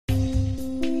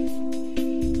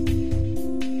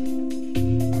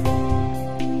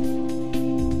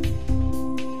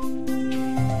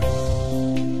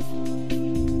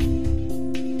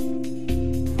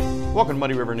Welcome to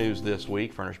Muddy River News this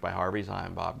week, furnished by Harvey's.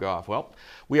 I'm Bob Gough. Well,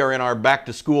 we are in our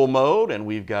back-to-school mode, and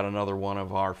we've got another one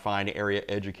of our fine area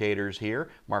educators here,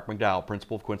 Mark McDowell,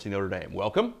 principal of Quincy, Notre Dame.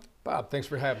 Welcome. Bob, thanks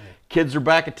for having me. Kids are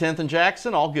back at 10th and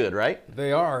Jackson, all good, right?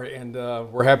 They are, and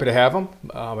we're happy to have them.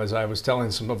 As I was telling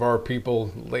some of our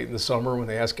people late in the summer when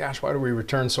they asked, gosh, why do we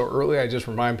return so early? I just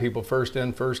remind people first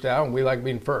in, first out, and we like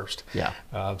being first. Yeah.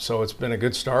 So it's been a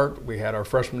good start. We had our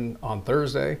freshmen on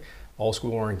Thursday, all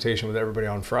school orientation with everybody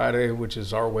on Friday, which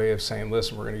is our way of saying,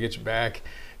 listen, we're going to get you back,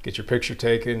 get your picture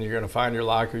taken, you're going to find your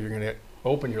locker, you're going to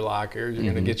open your locker, you're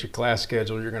going to get your class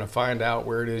schedule, you're going to find out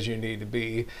where it is you need to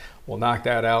be. We'll knock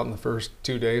that out in the first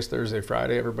 2 days, Thursday,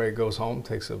 Friday. Everybody goes home,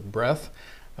 takes a breath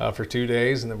for 2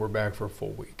 days, and then we're back for a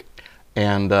full week.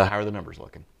 And how are the numbers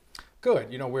looking?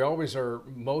 Good. You know, we always are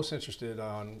most interested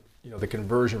on, the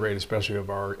conversion rate, especially of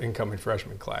our incoming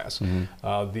freshman class.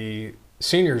 The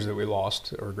seniors that we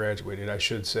lost, or graduated, I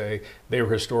should say, they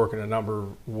were historic in a number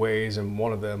of ways, and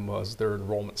one of them was their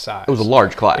enrollment size. It was a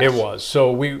large class. It was.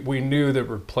 So we knew that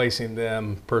replacing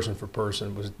them person for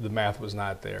person, the math was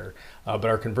not there. But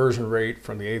our conversion rate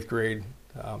from the 8th grade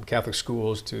Catholic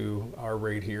schools to our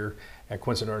rate here at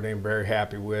Quincy, Notre Dame, very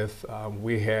happy with.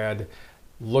 We had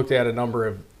looked at a number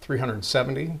of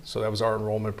 370, so that was our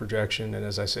enrollment projection, and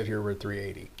as I said here, we're at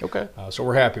 380. Okay. So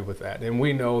we're happy with that, and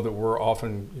we know that we're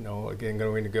often, again,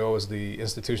 going to go as the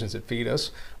institutions that feed us,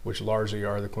 which largely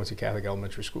are the Quincy Catholic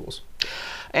elementary schools.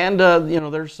 And there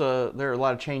are a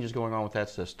lot of changes going on with that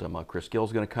system. Chris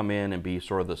Gill's going to come in and be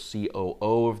sort of the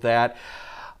COO of that.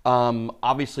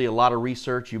 Obviously, a lot of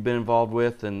research you've been involved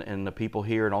with, and the people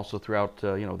here, and also throughout,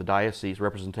 the diocese,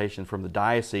 representation from the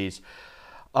diocese.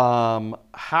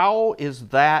 How is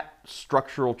that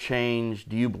structural change,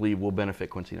 do you believe, will benefit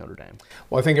Quincy Notre Dame?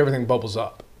 Well, I think everything bubbles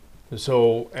up.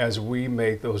 So as we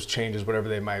make those changes, whatever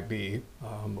they might be,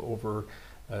 over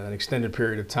an extended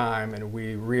period of time, and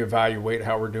we reevaluate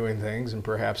how we're doing things and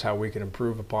perhaps how we can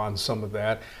improve upon some of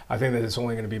that, I think that it's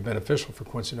only going to be beneficial for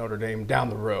Quincy Notre Dame down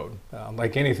the road.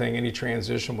 Like anything, any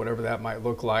transition, whatever that might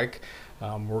look like,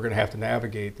 we're going to have to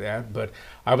navigate that. But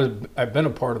I've been a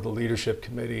part of the leadership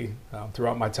committee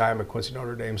throughout my time at Quincy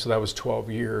Notre Dame, so that was 12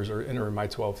 years, or entering my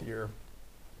 12th year.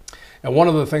 And one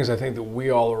of the things I think that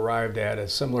we all arrived at a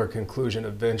similar conclusion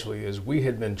eventually is we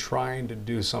had been trying to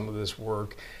do some of this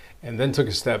work and then took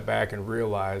a step back and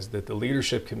realized that the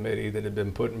leadership committee that had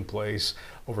been put in place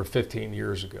over 15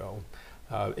 years ago,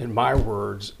 in my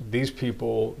words, these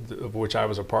people of which I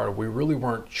was a part of, we really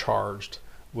weren't charged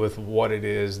with what it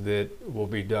is that will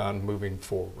be done moving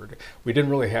forward. We didn't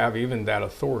really have even that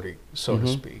authority, so to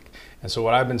speak. And so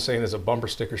what I've been saying as a bumper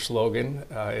sticker slogan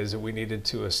is that we needed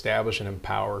to establish and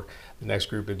empower the next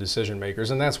group of decision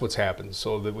makers, and that's what's happened.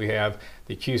 So that we have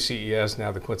the QCES,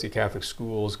 now the Quincy Catholic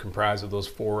Schools, comprised of those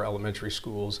 4 elementary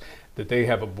schools, that they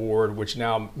have a board which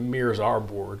now mirrors our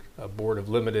board, a board of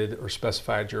limited or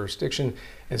specified jurisdiction.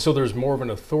 And so there's more of an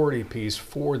authority piece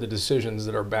for the decisions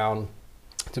that are bound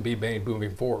to be made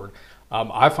moving forward.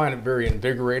 I find it very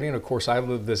invigorating. Of course, I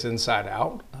live this inside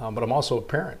out, but I'm also a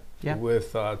parent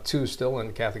with 2 still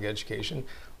in Catholic education,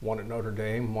 one at Notre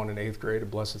Dame, one in 8th grade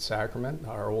at Blessed Sacrament.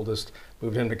 Our oldest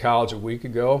moved into college a week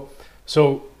ago.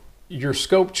 So your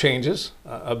scope changes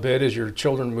a bit as your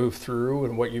children move through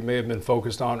and what you may have been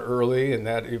focused on early, and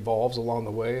that evolves along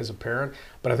the way as a parent.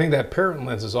 But I think that parent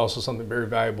lens is also something very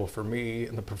valuable for me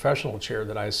in the professional chair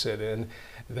that I sit in,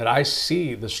 that I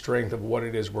see the strength of what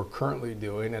it is we're currently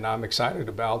doing, and I'm excited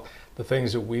about the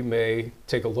things that we may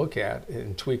take a look at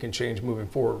and tweak and change moving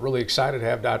forward. Really excited to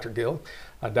have Dr. Gill.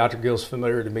 Dr. Gill's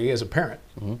familiar to me as a parent.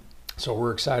 So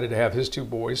we're excited to have his 2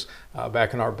 boys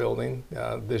back in our building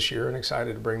this year, and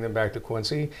excited to bring them back to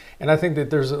Quincy. And I think that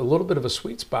there's a little bit of a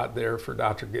sweet spot there for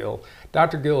Dr. Gill.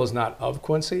 Dr. Gill is not of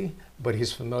Quincy, but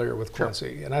he's familiar with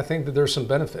Quincy. And I think that there's some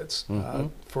benefits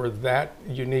for that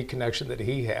unique connection that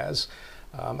he has.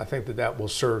 I think that will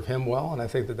serve him well, and I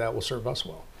think that will serve us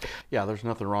well. Yeah, there's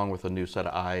nothing wrong with a new set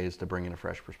of eyes to bring in a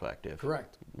fresh perspective.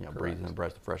 Correct. Breathing a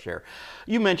breath of fresh air.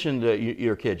 You mentioned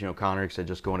your kids. Connor said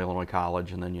just going to Illinois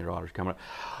College, and then your daughter's coming up.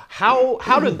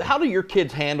 How do your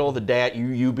kids handle the dad?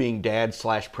 You being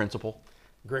dad/principal?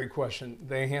 Great question.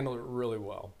 They handle it really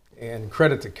well. And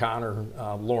credit to Connor,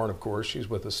 Lauren, of course, she's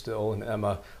with us still, and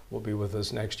Emma will be with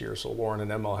us next year. So Lauren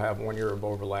and Emma will have 1 year of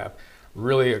overlap.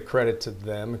 Really a credit to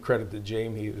them, a credit to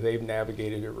Jamie. They've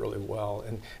navigated it really well.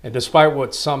 And despite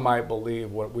what some might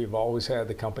believe, what we've always had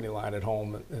the company line at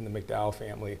home in the McDowell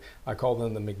family, I call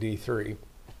them the McD3.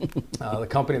 The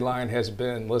company line has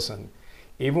been, listen,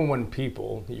 even when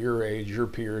people your age, your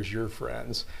peers, your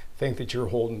friends think that you're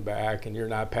holding back and you're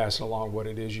not passing along what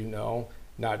it is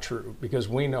not true. Because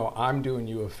we know I'm doing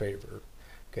you a favor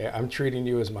Okay, I'm treating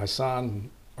you as my son,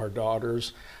 our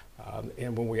daughters.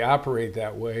 And when we operate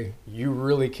that way, you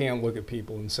really can look at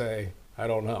people and say, I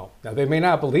don't know. Now, they may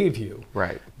not believe you,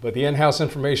 Right. but the in-house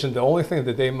information, the only thing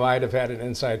that they might have had an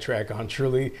inside track on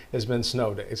truly has been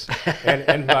snow days.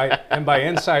 And by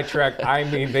inside track, I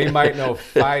mean they might know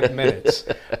 5 minutes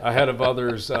ahead of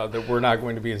others that we're not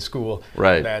going to be in school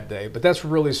Right. that day. But that's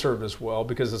really served us well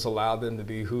because it's allowed them to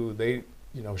be who they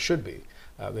should be.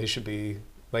 They should be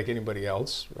like anybody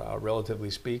else,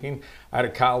 relatively speaking. I had a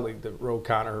colleague that wrote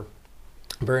Connor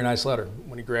a very nice letter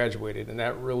when he graduated, and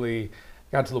that really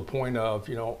got to the point of,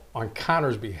 on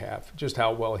Connor's behalf, just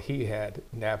how well he had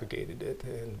navigated it,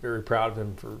 and very proud of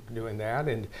him for doing that.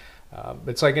 And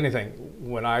it's like anything.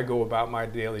 When I go about my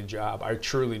daily job, I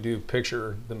truly do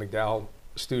picture the McDowell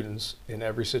students in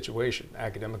every situation,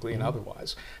 academically and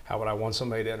otherwise. How would I want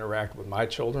somebody to interact with my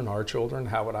children, our children?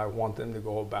 How would I want them to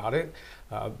go about it?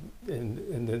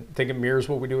 And I think it mirrors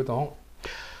what we do at the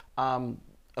home.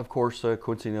 Of course,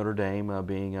 Quincy, Notre Dame,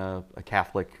 being a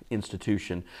Catholic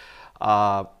institution,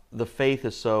 the faith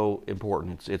is so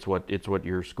important. It's what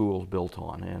your school's built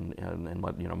on, and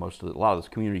what a lot of this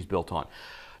community's built on.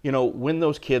 When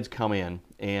those kids come in,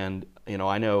 and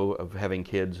I know of having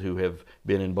kids who have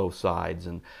been in both sides,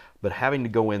 but having to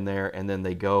go in there and then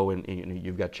they go and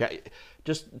you've got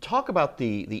just talk about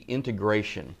the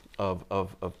integration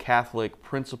of Catholic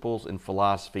principles and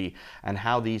philosophy and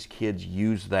how these kids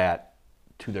use that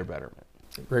to their betterment.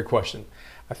 Great question.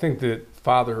 I think that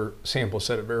Father Sample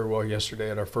said it very well yesterday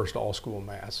at our first all-school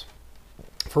mass.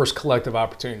 First collective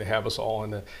opportunity to have us all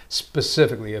in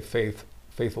specifically a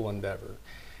faithful endeavor.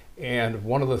 And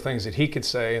one of the things that he could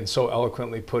say, and so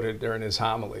eloquently put it during his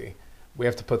homily, we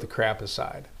have to put the crap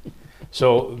aside.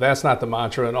 So that's not the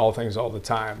mantra in all things all the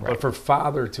time. Right. But for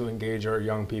Father to engage our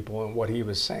young people, and what he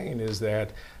was saying is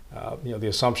that the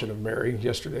Assumption of Mary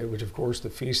yesterday, which of course the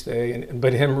feast day,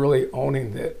 but him really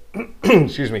owning that,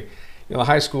 excuse me,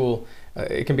 high school,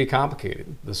 it can be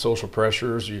complicated. The social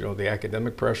pressures, the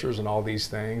academic pressures and all these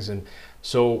things. And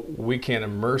so we can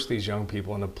immerse these young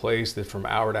people in a place that from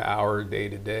hour to hour, day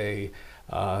to day,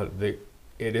 that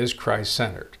it is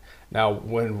Christ-centered. Now,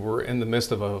 when we're in the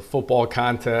midst of a football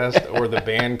contest or the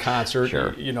band concert,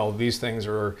 Sure. These things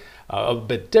are a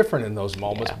bit different in those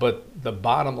moments. Yeah. But the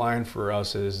bottom line for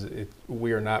us is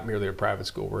we are not merely a private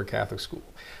school, we're a Catholic school.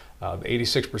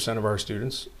 86% of our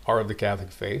students are of the Catholic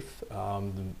faith,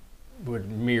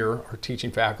 would mirror our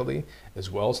teaching faculty as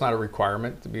well. It's not a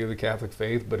requirement to be of the Catholic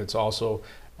faith, but it's also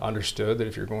understood that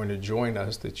if you're going to join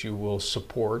us, that you will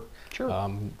support Sure.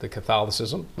 the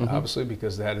Catholicism, obviously,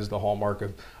 because that is the hallmark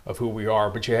of who we are.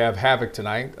 But you have Havoc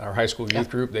tonight, our high school youth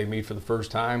group. They meet for the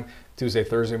first time. Tuesday,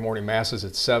 Thursday morning masses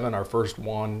at 7. Our first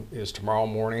one is tomorrow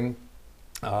morning.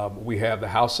 We have the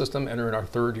house system entering our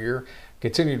 3rd year.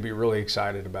 Continue to be really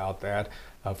excited about that.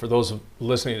 For those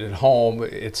listening at home,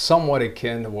 it's somewhat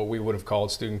akin to what we would have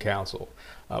called student council,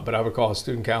 but I would call it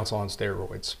student council on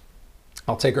steroids.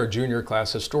 I'll take our junior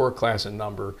class, historic class in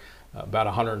number, about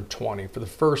 120. For the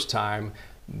first time,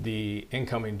 the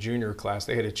incoming junior class,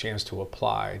 they had a chance to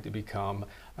apply to become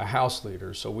a house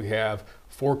leader. So we have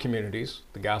 4 communities,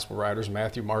 the Gospel Riders,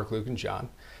 Matthew, Mark, Luke, and John.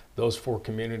 Those 4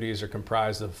 communities are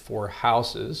comprised of 4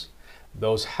 houses.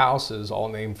 Those houses, all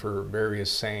named for various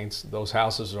saints, those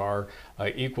houses are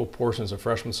equal portions of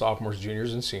freshmen, sophomores,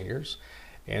 juniors, and seniors.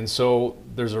 And so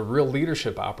there's a real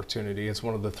leadership opportunity. It's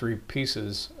one of the 3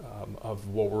 pieces of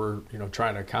what we're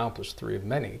trying to accomplish, 3 of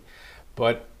many.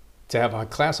 But to have a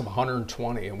class of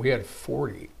 120, and we had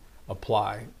 40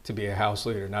 apply to be a house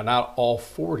leader. Now, not all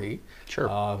 40, Sure.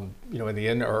 In the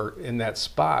end are in that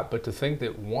spot, but to think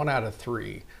that 1 out of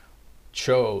 3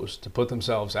 chose to put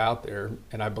themselves out there,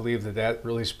 and I believe that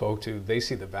really spoke to, they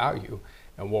see the value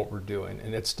in what we're doing,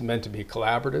 and it's meant to be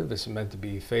collaborative, it's meant to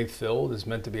be faith-filled, it's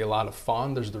meant to be a lot of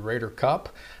fun. There's the Raider Cup.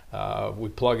 We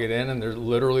plug it in, and there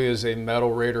literally is a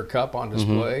metal Raider Cup on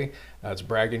display. It's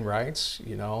bragging rights.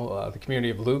 The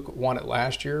community of Luke won it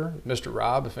last year. Mr.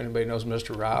 Rob, if anybody knows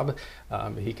Mr. Rob,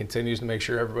 he continues to make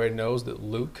sure everybody knows that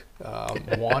Luke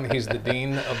won. He's the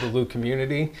dean of the Luke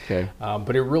community. Okay.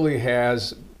 But it really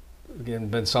has, again,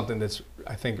 been something that's,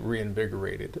 I think,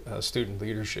 reinvigorated student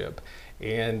leadership.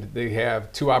 And they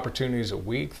have 2 opportunities a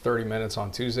week, 30 minutes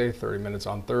on Tuesday, 30 minutes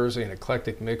on Thursday, an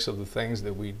eclectic mix of the things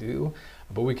that we do.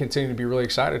 But we continue to be really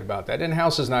excited about that.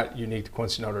 In-house is not unique to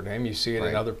Quincy, Notre Dame. You see it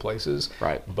in other places.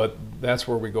 Right. But that's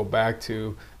where we go back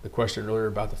to the question earlier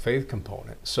about the faith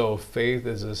component. So faith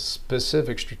is a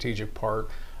specific strategic part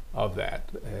of that,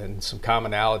 and some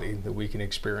commonality that we can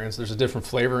experience. There's a different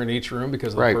flavor in each room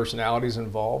because of the personalities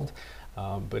involved.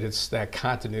 but it's that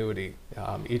continuity.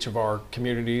 Each of our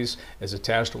communities is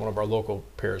attached to one of our local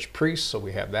parish priests, so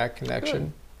we have that connection.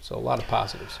 Good. So a lot of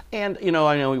positives. And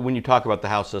I know when you talk about the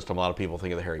house system, a lot of people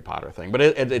think of the Harry Potter thing, but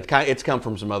it's come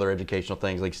from some other educational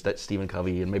things like Stephen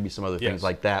Covey and maybe some other things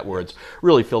like that, where it's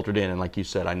really filtered in. And like you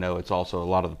said, I know it's also a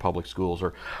lot of the public schools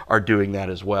are doing that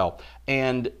as well.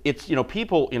 And it's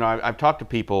people, I've talked to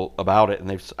people about it, and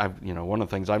one of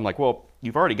the things I'm like, well,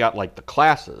 you've already got like the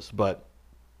classes, but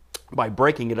by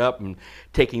breaking it up and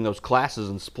taking those classes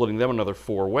and splitting them another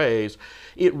 4 ways,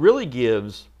 it really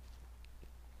gives,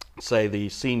 say, the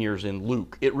seniors in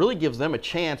Luke, it really gives them a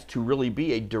chance to really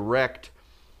be a direct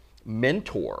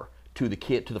mentor to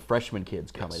the freshman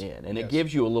kids coming in, and it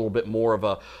gives you a little bit more of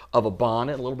a bond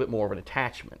and a little bit more of an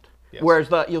attachment. Yes. Whereas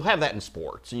you'll have that in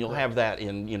sports and you'll have that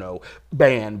in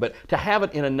band, but to have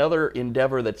it in another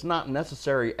endeavor that's not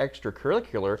necessarily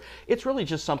extracurricular, it's really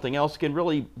just something else can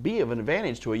really be of an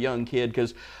advantage to a young kid,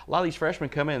 because a lot of these freshmen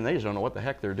come in and they just don't know what the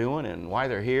heck they're doing and why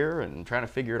they're here and trying to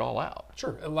figure it all out.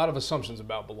 Sure, a lot of assumptions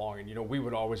about belonging. We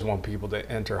would always want people to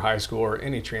enter high school or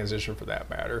any transition for that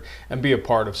matter and be a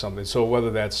part of something. So whether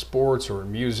that's sports or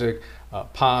music,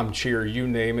 pom, cheer, you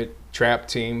name it, trap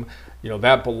team,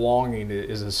 that belonging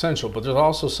is essential, but there's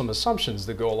also some assumptions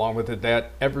that go along with it,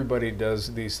 that everybody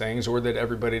does these things or that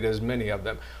everybody does many of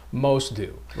them. Most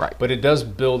do. Right. But it does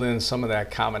build in some of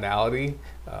that commonality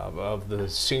of the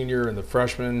senior and the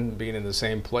freshman being in the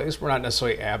same place. We're not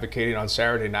necessarily advocating on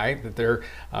Saturday night that they're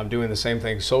doing the same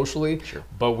thing socially, sure,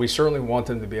 but we certainly want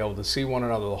them to be able to see one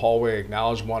another in the hallway,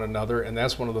 acknowledge one another, and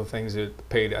that's one of the things that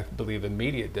paid, I believe,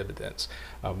 immediate dividends.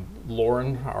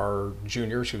 Lauren, our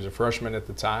junior, she was a freshman at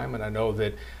the time, and I know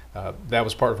that that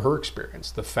was part of her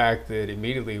experience. The fact that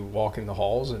immediately walking the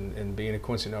halls and being at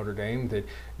Quincy, Notre Dame, that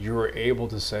you were able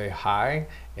to say hi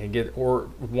and or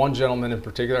one gentleman in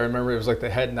particular, I remember it was like the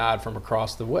head nod from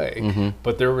across the way,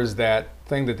 but there was that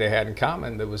thing that they had in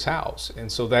common that was house.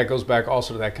 And so that goes back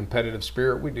also to that competitive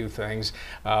spirit. We do things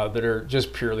that are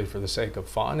just purely for the sake of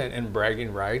fun and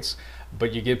bragging rights.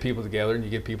 But you get people together and you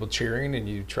get people cheering and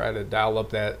you try to dial up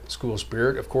that school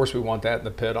spirit. Of course, we want that in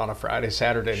the pit on a Friday,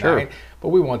 Saturday sure, night, but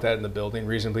we want that in the building,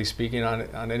 reasonably speaking,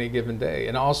 on any given day.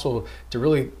 And also to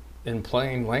really, in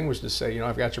plain language, to say,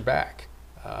 I've got your back,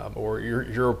 or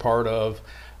you're a part of,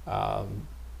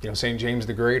 St. James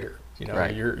the Greater.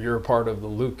 Right. You're a part of the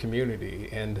Luke community,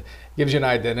 and gives you an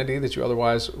identity that you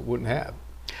otherwise wouldn't have.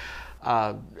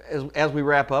 As we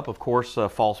wrap up, of course,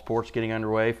 fall sports getting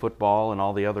underway, football and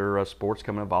all the other sports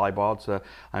coming up, volleyball.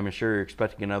 I'm sure you're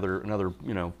expecting another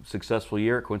successful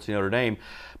year at Quincy, Notre Dame.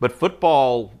 But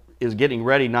football is getting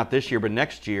ready, not this year, but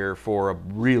next year, for a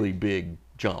really big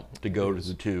jump to go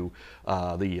to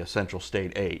the Central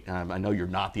State 8. I know you're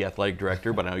not the athletic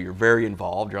director, but I know you're very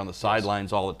involved. You're on the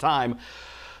sidelines all the time.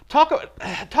 Talk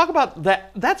about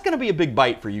that. That's going to be a big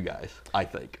bite for you guys, I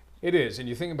think. It is, and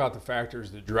you think about the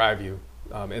factors that drive you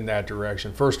in that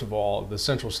direction. First of all, the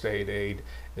Central State 8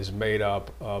 is made up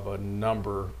of a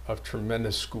number of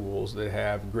tremendous schools that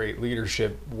have great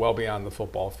leadership well beyond the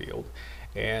football field.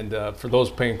 And for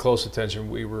those paying close attention,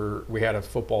 we had a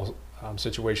football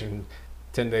situation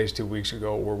 10 days, 2 weeks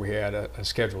ago, where we had a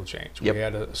schedule change. Yep. We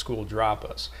had a school drop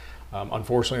us.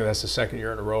 Unfortunately, that's the second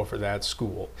year in a row for that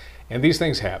school. And these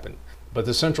things happen. But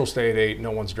the Central State 8,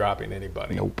 no one's dropping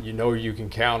anybody. Nope. You can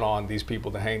count on these people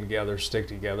to hang together, stick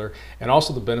together, and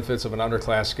also the benefits of an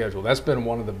underclass schedule. That's been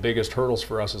one of the biggest hurdles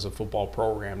for us as a football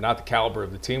program. Not the caliber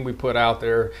of the team we put out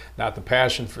there, not the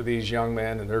passion for these young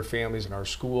men and their families in our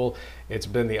school. It's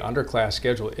been the underclass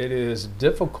schedule. It is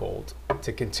difficult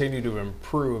to continue to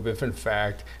improve if, in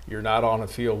fact, you're not on a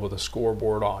field with a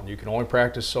scoreboard on. You can only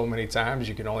practice so many times.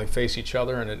 You can only face each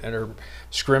other in an inter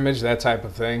scrimmage, that type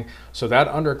of thing. So that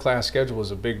underclass schedule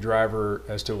is a big driver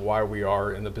as to why we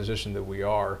are in the position that we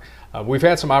are. We've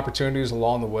had some opportunities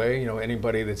along the way.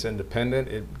 Anybody that's independent,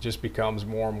 it just becomes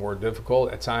more and more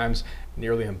difficult, at times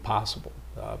nearly impossible.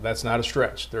 That's not a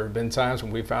stretch. There have been times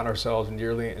when we found ourselves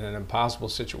nearly in an impossible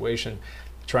situation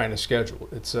trying to schedule.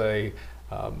 It's a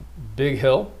big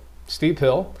hill, steep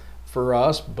hill for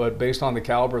us, but based on the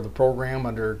caliber of the program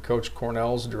under Coach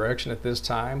Cornell's direction at this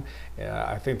time,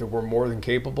 I think that we're more than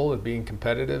capable of being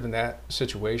competitive in that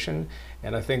situation.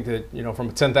 And I think that, from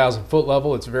a 10,000 foot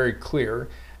level, it's very clear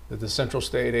that the Central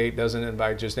State 8 doesn't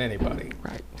invite just anybody.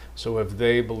 Right. So if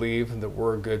they believe that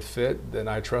we're a good fit, then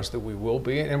I trust that we will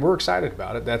be, and we're excited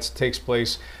about it. That takes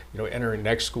place, entering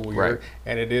next school year, right,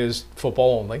 and it is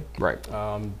football only, right,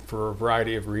 for a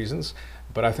variety of reasons.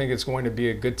 But I think it's going to be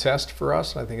a good test for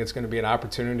us. I think it's going to be an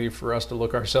opportunity for us to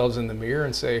look ourselves in the mirror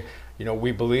and say,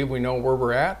 we believe we know where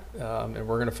we're at, and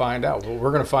we're going to find out. Well,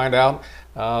 we're going to find out.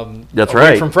 That's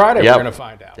right. From Friday, Yep. we're going to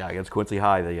find out. Yeah, against Quincy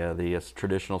High, the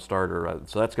traditional starter.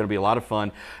 So that's going to be a lot of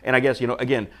fun. And I guess,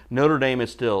 again, Notre Dame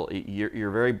is still,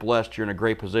 you're very blessed. You're in a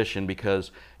great position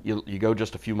because you go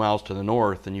just a few miles to the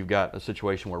north and you've got a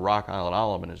situation where Rock Island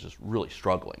Alleman is just really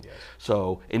struggling. Yes.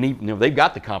 So, and even, they've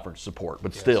got the conference support,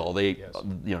 but still, they,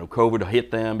 COVID hit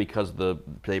them because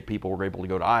people were able to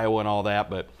go to Iowa and all that.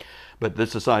 But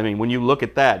this is, I mean, when you look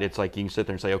at that, it's like you can sit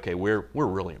there and say, okay, we're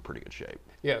really in pretty good shape.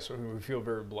 Yes, we feel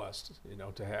very blessed,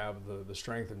 to have the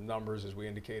strength of numbers, as we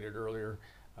indicated earlier,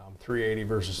 380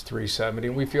 versus 370.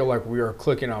 And we feel like we are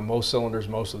clicking on most cylinders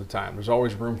most of the time. There's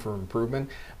always room for improvement,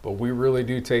 but we really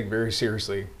do take very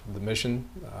seriously the mission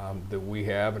that we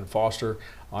have and foster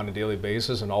on a daily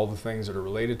basis and all the things that are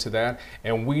related to that.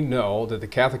 And we know that the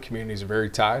Catholic communities are very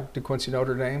tied to Quincy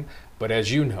Notre Dame, but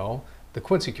as you know, the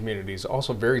Quincy community is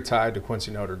also very tied to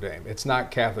Quincy Notre Dame. It's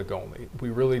not Catholic only. We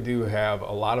really do have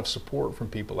a lot of support from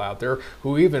people out there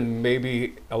who even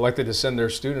maybe elected to send their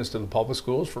students to the public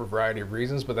schools for a variety of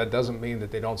reasons, but that doesn't mean that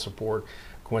they don't support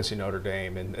Quincy Notre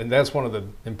Dame. And that's one of the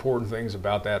important things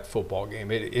about that football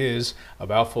game. It is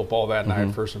about football that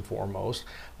night, first and foremost.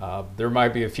 There might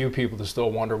be a few people that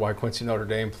still wonder why Quincy Notre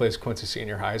Dame plays Quincy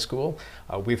Senior High School.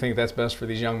 We think that's best for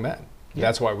these young men. Yeah.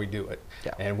 That's why we do it.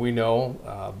 Yeah. And we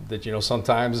know that,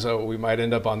 sometimes we might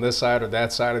end up on this side or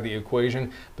that side of the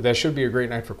equation, but that should be a great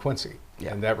night for Quincy.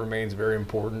 Yeah. And that remains very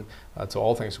important to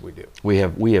all things that we do.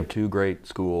 We have two great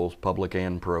schools, public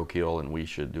and parochial, and we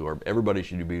should everybody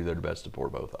should be their best to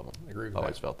support both of them. I agree with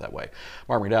Always that. felt that way.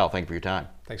 Mark McDowell, thank you for your time.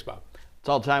 Thanks, Bob. That's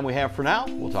all the time we have for now.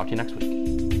 We'll talk to you next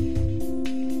week.